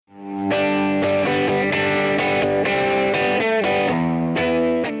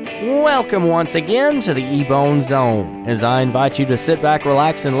Welcome once again to the E-Bone Zone, as I invite you to sit back,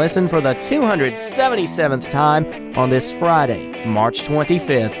 relax, and listen for the 277th time on this Friday, March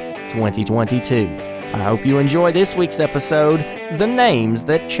 25th, 2022. I hope you enjoy this week's episode, The Names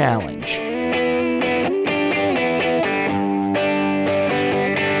That Challenge.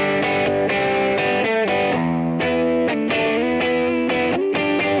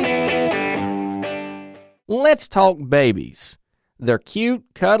 Let's talk babies. They're cute,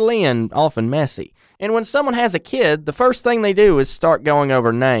 cuddly, and often messy. And when someone has a kid, the first thing they do is start going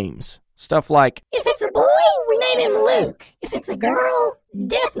over names. Stuff like, if it's a boy, we name him Luke. If it's a girl,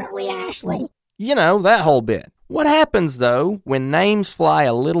 definitely Ashley. You know, that whole bit. What happens, though, when names fly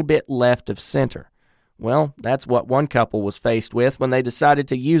a little bit left of center? Well, that's what one couple was faced with when they decided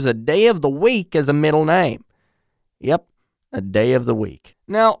to use a day of the week as a middle name. Yep, a day of the week.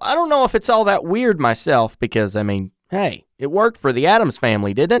 Now, I don't know if it's all that weird myself because, hey, it worked for the Addams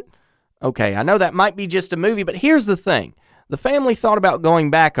Family, didn't it? Okay, I know that might be just a movie, but here's the thing. The family thought about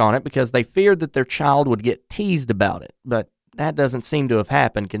going back on it because they feared that their child would get teased about it, but that doesn't seem to have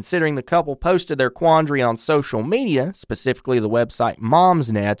happened, considering the couple posted their quandary on social media, specifically the website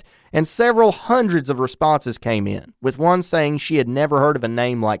Momsnet, and several hundreds of responses came in, with one saying she had never heard of a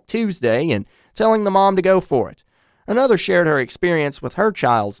name like Tuesday and telling the mom to go for it. Another shared her experience with her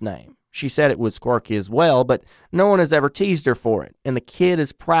child's name. She said it was quirky as well, but no one has ever teased her for it, and the kid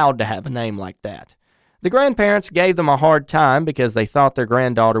is proud to have a name like that. The grandparents gave them a hard time because they thought their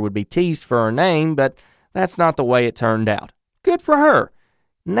granddaughter would be teased for her name, but that's not the way it turned out. Good for her.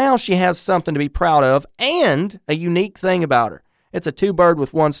 Now she has something to be proud of and a unique thing about her. It's a two-bird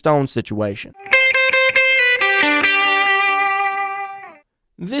with one stone situation.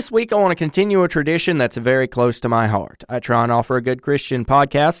 This week, I want to continue a tradition that's very close to my heart. I try and offer a good Christian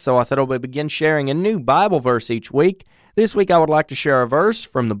podcast, so I thought I would begin sharing a new Bible verse each week. This week, I would like to share a verse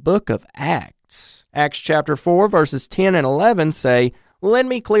from the book of Acts. Acts chapter 4, verses 10 and 11 say, "Let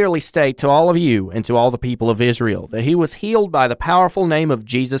me clearly state to all of you and to all the people of Israel that he was healed by the powerful name of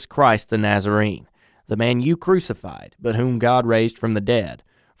Jesus Christ the Nazarene, the man you crucified, but whom God raised from the dead.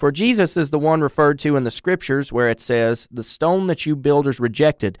 For Jesus is the one referred to in the Scriptures where it says, 'The stone that you builders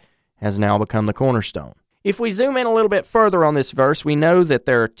rejected has now become the cornerstone.'" If we zoom in a little bit further on this verse, we know that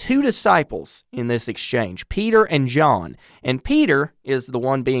there are two disciples in this exchange, Peter and John. And Peter is the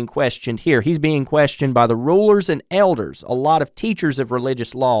one being questioned here. He's being questioned by the rulers and elders, a lot of teachers of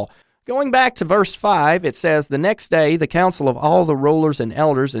religious law. Going back to verse 5, it says, "The next day the council of all the rulers and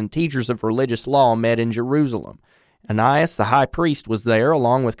elders and teachers of religious law met in Jerusalem. Ananias, the high priest, was there,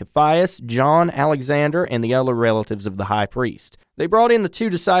 along with Caiaphas, John, Alexander, and the other relatives of the high priest. They brought in the two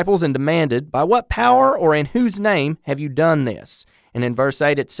disciples and demanded, 'By what power or in whose name have you done this?' And in verse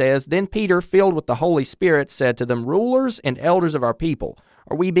 8 it says, 'Then Peter, filled with the Holy Spirit, said to them, Rulers and elders of our people,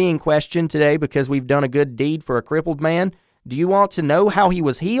 are we being questioned today because we've done a good deed for a crippled man? Do you want to know how he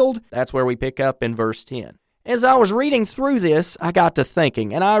was healed?'" That's where we pick up in verse 10. As I was reading through this, I got to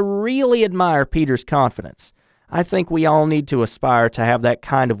thinking, and I really admire Peter's confidence. I think we all need to aspire to have that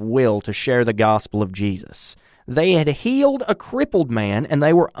kind of will to share the gospel of Jesus. They had healed a crippled man, and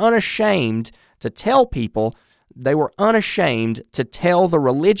they were unashamed to tell people, they were unashamed to tell the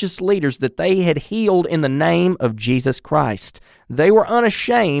religious leaders that they had healed in the name of Jesus Christ. They were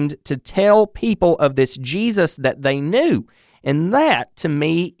unashamed to tell people of this Jesus that they knew. And that, to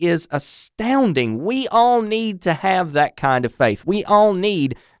me, is astounding. We all need to have that kind of faith. We all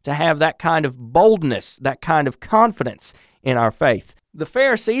need to have that kind of boldness, that kind of confidence in our faith. The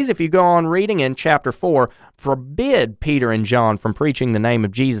Pharisees, if you go on reading in chapter 4, forbid Peter and John from preaching the name of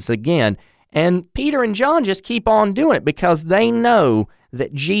Jesus again. And Peter and John just keep on doing it because they know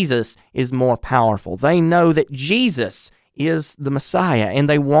that Jesus is more powerful. They know that Jesus is the Messiah, and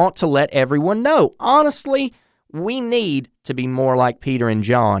they want to let everyone know. Honestly, we need to be more like Peter and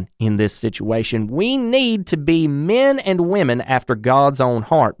John in this situation. We need to be men and women after God's own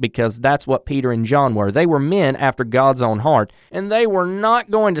heart, because that's what Peter and John were. They were men after God's own heart, and they were not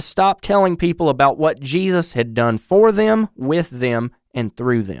going to stop telling people about what Jesus had done for them, with them, and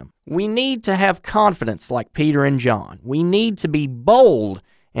through them. We need to have confidence like Peter and John. We need to be bold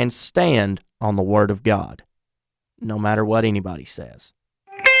and stand on the Word of God, no matter what anybody says.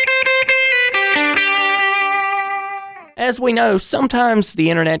 As we know, sometimes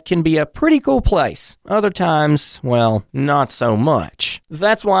the internet can be a pretty cool place. Other times, well, not so much.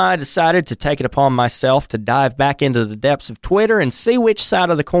 That's why I decided to take it upon myself to dive back into the depths of Twitter and see which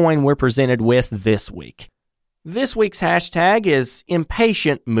side of the coin we're presented with this week. This week's hashtag is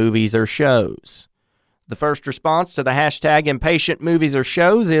impatient movies or shows. The first response to the hashtag impatient movies or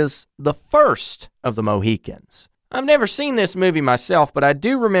shows is the first of the Mohicans. I've never seen this movie myself, but I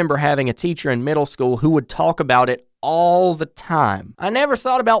do remember having a teacher in middle school who would talk about it all the time. I never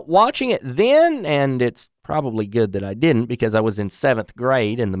thought about watching it then, and it's probably good that I didn't because I was in 7th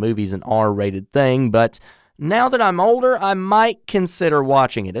grade and the movie's an R-rated thing, but now that I'm older, I might consider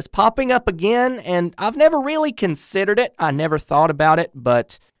watching it. It's popping up again, and I've never really considered it. I never thought about it,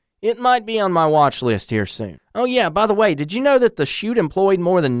 but it might be on my watch list here soon. Oh yeah, by the way, did you know that the shoot employed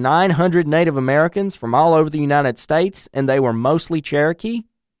more than 900 Native Americans from all over the United States, and they were mostly Cherokee?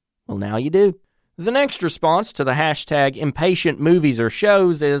 Well, now you do. The next response to the hashtag impatient movies or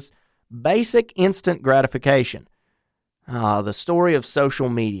shows is basic instant gratification. The story of social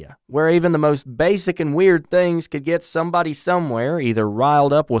media, where even the most basic and weird things could get somebody somewhere either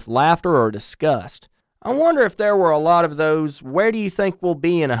riled up with laughter or disgust. I wonder if there were a lot of those "where do you think we'll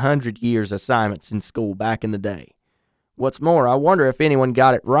be in 100 years" assignments in school back in the day. What's more, I wonder if anyone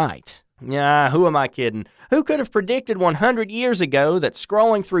got it right. Who am I kidding? Who could have predicted 100 years ago that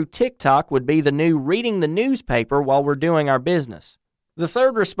scrolling through TikTok would be the new reading the newspaper while we're doing our business? The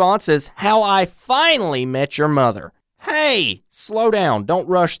third response is How I Finally Met Your Mother. Hey, slow down. Don't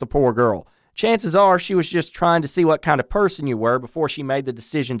rush the poor girl. Chances are she was just trying to see what kind of person you were before she made the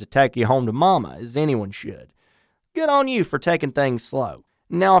decision to take you home to mama, as anyone should. Good on you for taking things slow.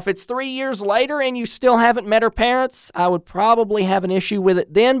 Now, if it's 3 years later and you still haven't met her parents, I would probably have an issue with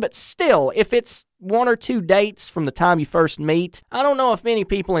it then, but still, if it's 1 or 2 dates from the time you first meet, I don't know if many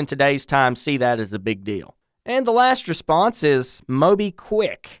people in today's time see that as a big deal. And the last response is Moby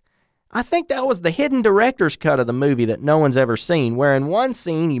Quick. I think that was the hidden director's cut of the movie that no one's ever seen, where in one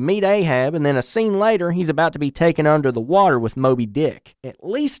scene you meet Ahab and then a scene later he's about to be taken under the water with Moby Dick. At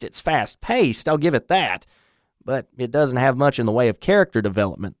least it's fast-paced, I'll give it that. But it doesn't have much in the way of character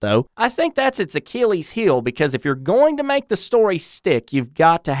development, though. I think that's its Achilles heel because if you're going to make the story stick, you've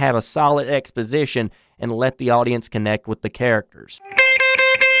got to have a solid exposition and let the audience connect with the characters.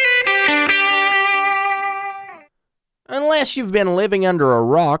 Unless you've been living under a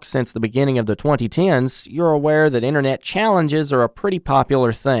rock since the beginning of the 2010s, you're aware that internet challenges are a pretty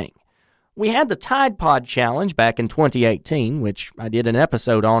popular thing. We had the Tide Pod Challenge back in 2018, which I did an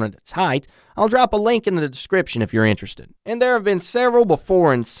episode on at its height. I'll drop a link in the description if you're interested. And there have been several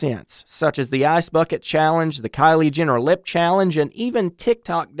before and since, such as the Ice Bucket Challenge, the Kylie Jenner Lip Challenge, and even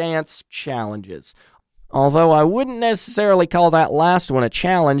TikTok Dance Challenges. Although I wouldn't necessarily call that last one a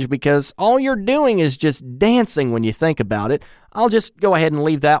challenge because all you're doing is just dancing when you think about it. I'll just go ahead and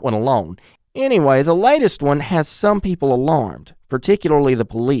leave that one alone. Anyway, the latest one has some people alarmed, particularly the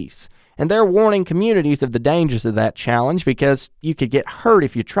police. And they're warning communities of the dangers of that challenge because you could get hurt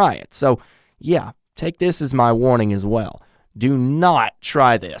if you try it. So, yeah, take this as my warning as well. Do not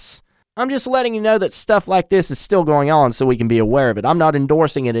try this. I'm just letting you know that stuff like this is still going on so we can be aware of it. I'm not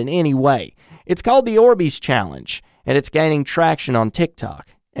endorsing it in any way. It's called the Orbeez Challenge, and it's gaining traction on TikTok.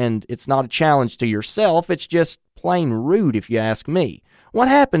 And it's not a challenge to yourself, it's just plain rude if you ask me. What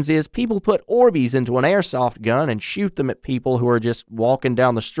happens is people put Orbeez into an airsoft gun and shoot them at people who are just walking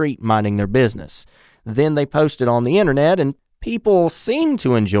down the street minding their business. Then they post it on the internet, and people seem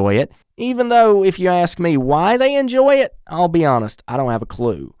to enjoy it, even though if you ask me why they enjoy it, I'll be honest, I don't have a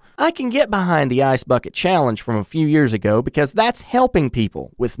clue. I can get behind the Ice Bucket Challenge from a few years ago because that's helping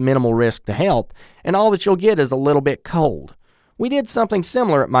people with minimal risk to health, and all that you'll get is a little bit cold. We did something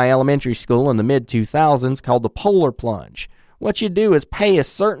similar at my elementary school in the mid-2000s called the Polar Plunge. What you do is pay a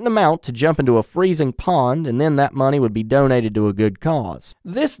certain amount to jump into a freezing pond, and then that money would be donated to a good cause.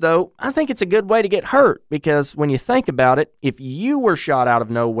 This, though, I think it's a good way to get hurt, because when you think about it, if you were shot out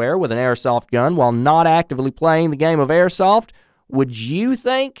of nowhere with an airsoft gun while not actively playing the game of airsoft, would you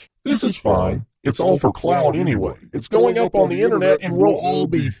think, "This is fine. It's all for clout anyway. It's going up on the internet and we'll all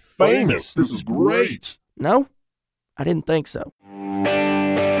be famous. This is great"? No, I didn't think so.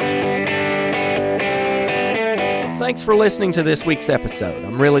 Thanks for listening to this week's episode.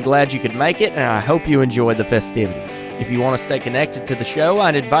 I'm really glad you could make it, and I hope you enjoyed the festivities. If you want to stay connected to the show,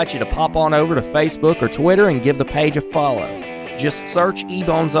 I'd invite you to pop on over to Facebook or Twitter and give the page a follow. Just search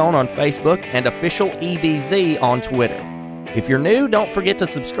Ebone Zone on Facebook and Official EBZ on Twitter. If you're new, don't forget to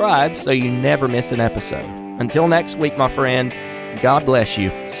subscribe so you never miss an episode. Until next week, my friend, God bless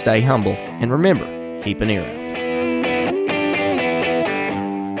you, stay humble, and remember, keep an ear out.